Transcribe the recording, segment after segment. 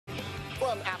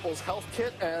From Apple's Health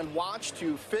Kit and Watch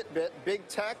to Fitbit, big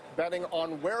tech betting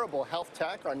on wearable health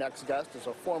tech. Our next guest is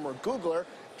a former Googler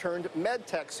turned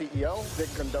MedTech CEO. Vic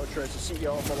Gundrota is the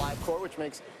CEO of AliveCor, which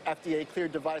makes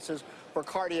FDA-cleared devices for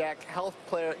cardiac health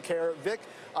care. Vic,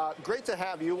 great to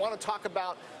have you. Want to talk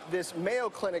about this Mayo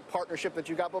Clinic partnership that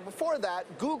you got. But before that,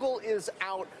 Google is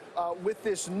out with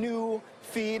this new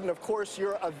feed. And of course,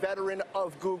 you're a veteran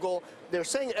of Google. They're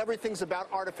saying everything's about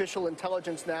artificial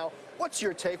intelligence now. What's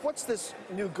your take? What's this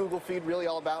new Google feed really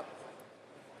all about?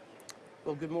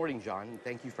 Well, good morning, John.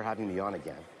 Thank you for having me on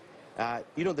again.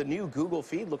 You know, the new Google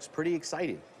feed looks pretty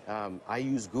exciting. I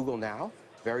use Google Now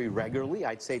very regularly.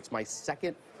 I'd say it's my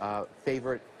second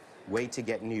favorite way to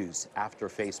get news after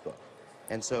Facebook.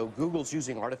 And so Google's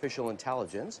using artificial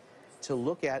intelligence to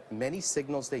look at many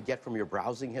signals they get from your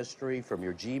browsing history, from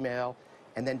your Gmail,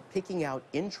 and then picking out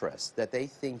interests that they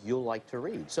think you'll like to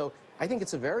read. So I think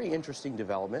it's a very interesting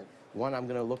development, one I'm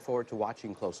going to look forward to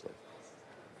watching closely.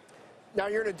 Now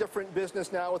you're in a different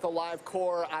business now with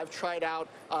AliveCor. I've tried out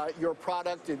your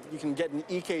product. You can get an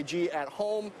EKG at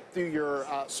home through your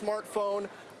smartphone.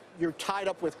 You're tied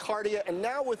up with Kardia and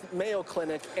now with Mayo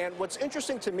Clinic. And what's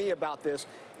interesting to me about this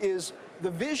is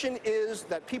the vision is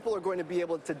that people are going to be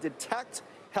able to detect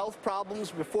health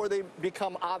problems before they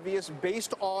become obvious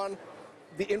based on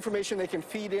the information they can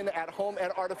feed in at home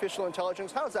and artificial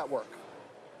intelligence. How does that work?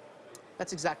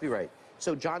 That's exactly right.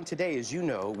 So, John, today, as you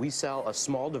know, we sell a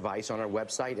small device on our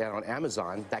website and on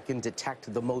Amazon that can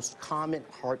detect the most common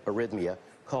heart arrhythmia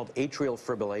called atrial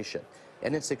fibrillation.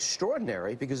 And it's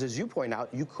extraordinary because, as you point out,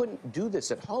 you couldn't do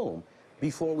this at home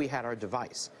before we had our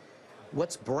device.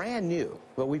 What's brand new,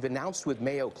 what we've announced with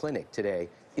Mayo Clinic today,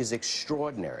 is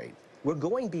extraordinary. We're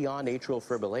going beyond atrial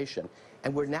fibrillation,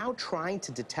 and we're now trying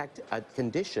to detect a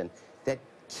condition that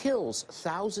kills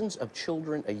thousands of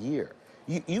children a year.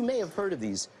 You may have heard of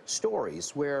these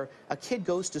stories where a kid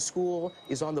goes to school,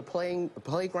 is on the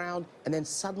playground, and then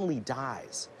suddenly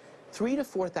dies. 3,000 to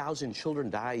 4,000 children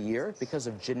die a year because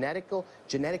of genetic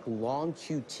long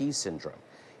QT syndrome.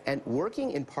 And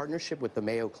working in partnership with the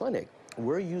Mayo Clinic,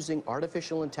 we're using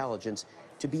artificial intelligence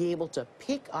to be able to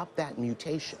pick up that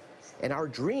mutation. And our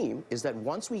dream is that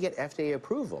once we get FDA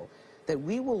approval, that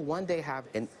we will one day have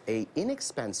an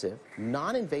inexpensive,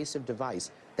 non-invasive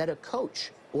device that a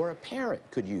coach or a parent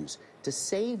could use to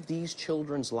save these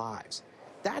children's lives.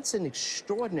 That's an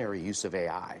extraordinary use of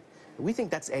AI. We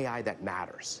think that's AI that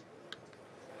matters.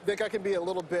 Vic, I can be a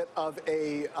little bit of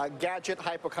a gadget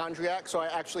hypochondriac, so I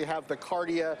actually have the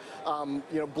Kardia,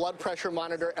 blood pressure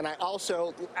monitor, and I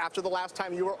also, after the last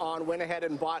time you were on, went ahead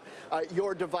and bought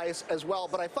your device as well.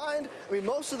 But I find,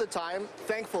 most of the time,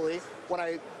 thankfully,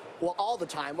 all the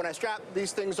time, when I strap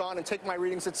these things on and take my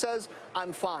readings, it says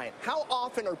I'm fine. How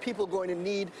often are people going to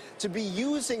need to be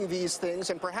using these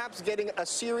things and perhaps getting a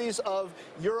series of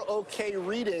you're okay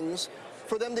readings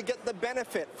for them to get the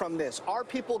benefit from this? Are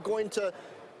people going to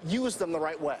use them the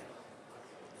right way?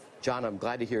 John, I'm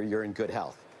glad to hear you're in good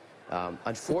health.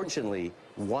 Unfortunately,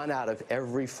 1 out of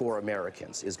every 4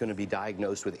 Americans is going to be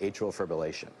diagnosed with atrial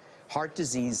fibrillation. Heart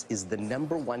disease is the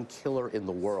 #1 killer in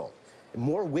the world.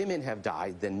 More women have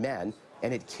died than men,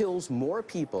 and it kills more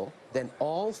people than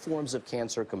all forms of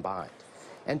cancer combined.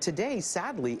 And today,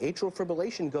 sadly, atrial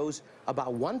fibrillation goes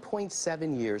about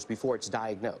 1.7 years before it's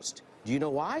diagnosed. Do you know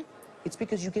why? It's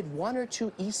because you get 1 or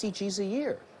 2 ECGs a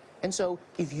year. And so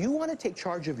if you want to take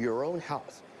charge of your own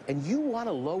health and you want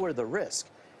to lower the risk,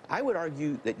 I would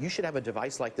argue that you should have a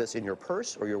device like this in your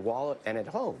purse or your wallet and at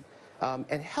home,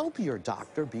 and help your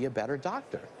doctor be a better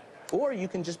doctor. Or you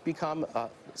can just become,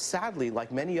 sadly,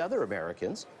 like many other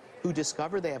Americans who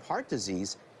discover they have heart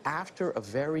disease after a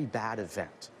very bad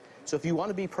event. So if you want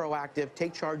to be proactive,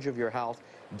 take charge of your health,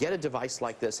 get a device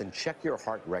like this and check your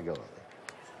heart regularly.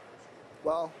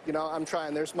 Well, I'm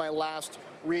trying. There's my last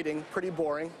reading. Pretty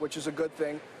boring, which is a good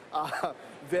thing.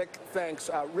 Vic, thanks.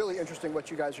 Really interesting what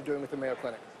you guys are doing with the Mayo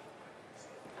Clinic.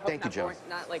 Thank you, Joe. Boring,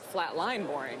 not like flat line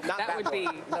boring. Not that would be,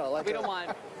 no, like we don't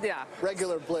want, yeah.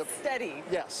 Regular blip. Steady.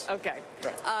 Yes. Okay.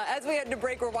 Right. As we head to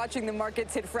break, we're watching the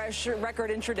markets hit fresh record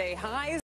intraday highs.